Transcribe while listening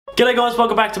G'day guys,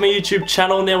 welcome back to my YouTube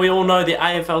channel. Now we all know the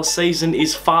AFL season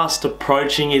is fast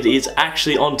approaching. It is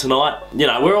actually on tonight. You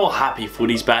know, we're all happy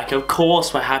footy's back. Of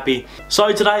course we're happy.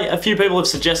 So today a few people have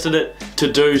suggested it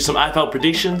to do some AFL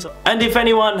predictions. And if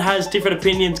anyone has different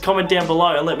opinions, comment down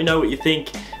below and let me know what you think.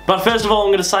 But first of all, I'm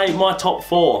going to say my top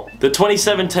four. The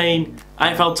 2017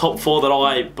 AFL top four that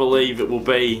I believe it will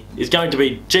be is going to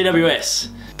be GWS,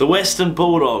 the Western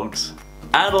Bulldogs,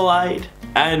 Adelaide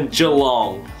and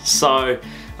Geelong. So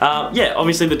yeah,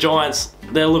 obviously the Giants,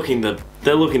 they're looking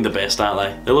the best, aren't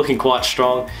they? They're looking quite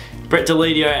strong. Brett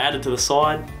Deledio added to the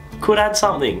side, could add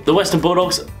something. The Western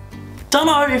Bulldogs, don't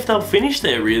know if they'll finish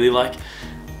there really. Like,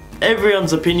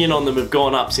 everyone's opinion on them have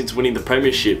gone up since winning the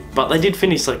premiership, but they did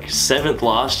finish like 7th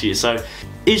last year. So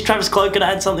is Travis Cloke going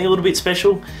to add something a little bit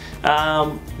special?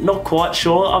 Not quite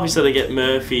sure. Obviously they get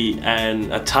Murphy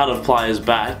and a ton of players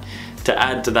back to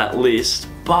add to that list,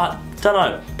 but don't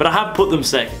know. But I have put them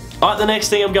second. Alright, the next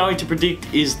thing I'm going to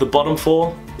predict is the bottom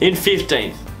four. In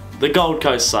 15th, the Gold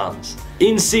Coast Suns.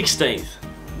 In 16th,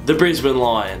 the Brisbane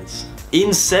Lions. In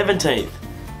 17th,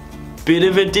 bit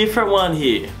of a different one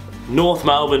here, North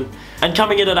Melbourne. And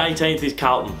coming in at 18th is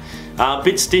Carlton. A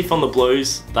bit stiff on the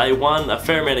Blues. They won a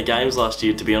fair amount of games last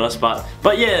year, to be honest, but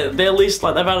yeah, their list,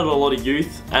 like, they've added a lot of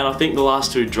youth, and I think the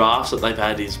last two drafts that they've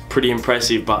had is pretty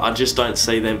impressive, but I just don't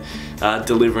see them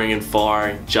delivering and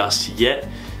firing just yet.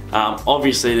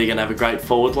 Obviously they're going to have a great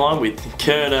forward line with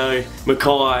Curnow,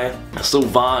 Mackay,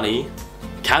 Silvani,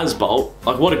 Casbolt.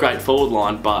 Like, what a great forward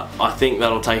line, but I think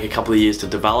that'll take a couple of years to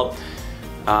develop.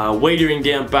 Wiedering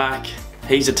down back,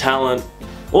 he's a talent.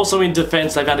 Also in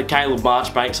defence, they've added Caleb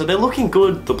Marchbank, so they're looking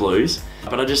good, the Blues.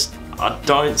 But I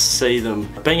don't see them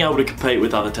being able to compete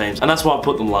with other teams, and that's why I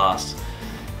put them last.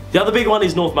 The other big one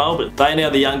is North Melbourne. They're now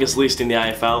the youngest list in the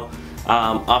AFL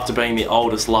after being the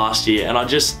oldest last year, and I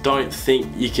just don't think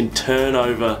you can turn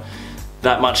over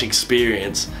that much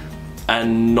experience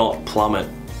and not plummet.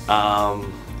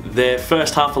 Their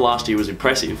first half of last year was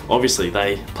impressive. Obviously,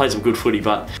 they played some good footy,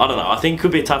 but I don't know. I think it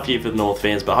could be a tough year for the North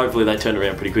fans, but hopefully they turn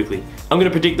around pretty quickly. I'm going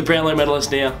to predict the Brownlow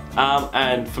medalist now,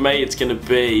 and for me, it's going to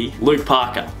be Luke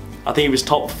Parker. I think he was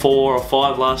top 4 or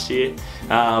 5 last year,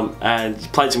 and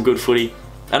played some good footy.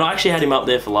 And I actually had him up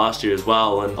there for last year as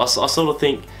well, and I sort of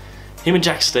think him and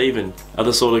Jack Stephen are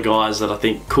the sort of guys that I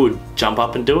think could jump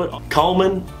up and do it.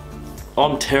 Coleman,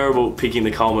 I'm terrible at picking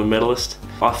the Coleman medalist.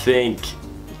 I think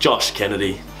Josh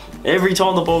Kennedy. Every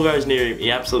time the ball goes near him,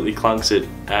 he absolutely clunks it,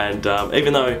 and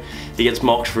even though he gets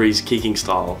mocked for his kicking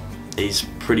style, he's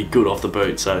pretty good off the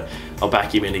boot, so I'll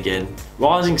back him in again.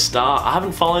 Rising star, I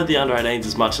haven't followed the under-18s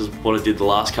as much as what I did the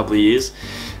last couple of years.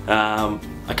 A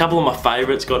couple of my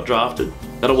favourites got drafted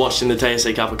that I watched in the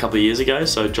TSC Cup a couple of years ago,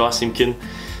 so Jai Simpkin,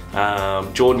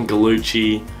 Jordan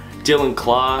Gallucci, Dylan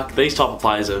Clark. These type of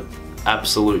players are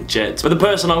absolute jets. But the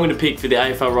person I'm going to pick for the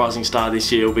AFL Rising Star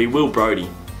this year will be Will Brodie.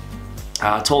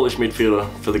 Tallish midfielder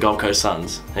for the Gold Coast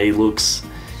Suns. He looks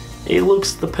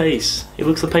the piece. He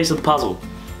looks the piece of the puzzle.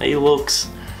 He looks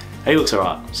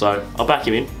alright. So I'll back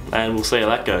him in and we'll see how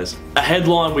that goes. A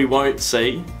headline we won't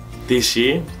see this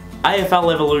year: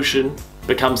 AFL Evolution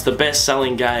becomes the best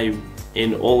selling game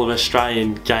in all of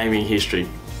Australian gaming history.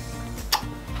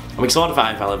 I'm excited for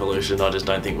AFL Evolution, I just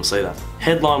don't think we'll see that.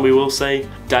 Headline we will see: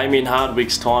 Damien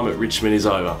Hardwick's time at Richmond is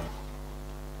over.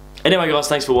 Anyway guys,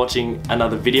 thanks for watching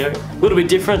another video. A little bit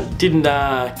different, didn't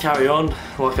carry on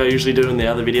like I usually do in the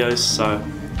other videos, so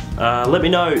let me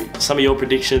know some of your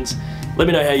predictions. Let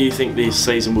me know how you think this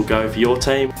season will go for your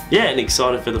team. Yeah, and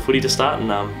excited for the footy to start,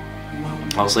 and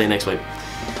I'll see you next week.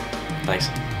 Thanks.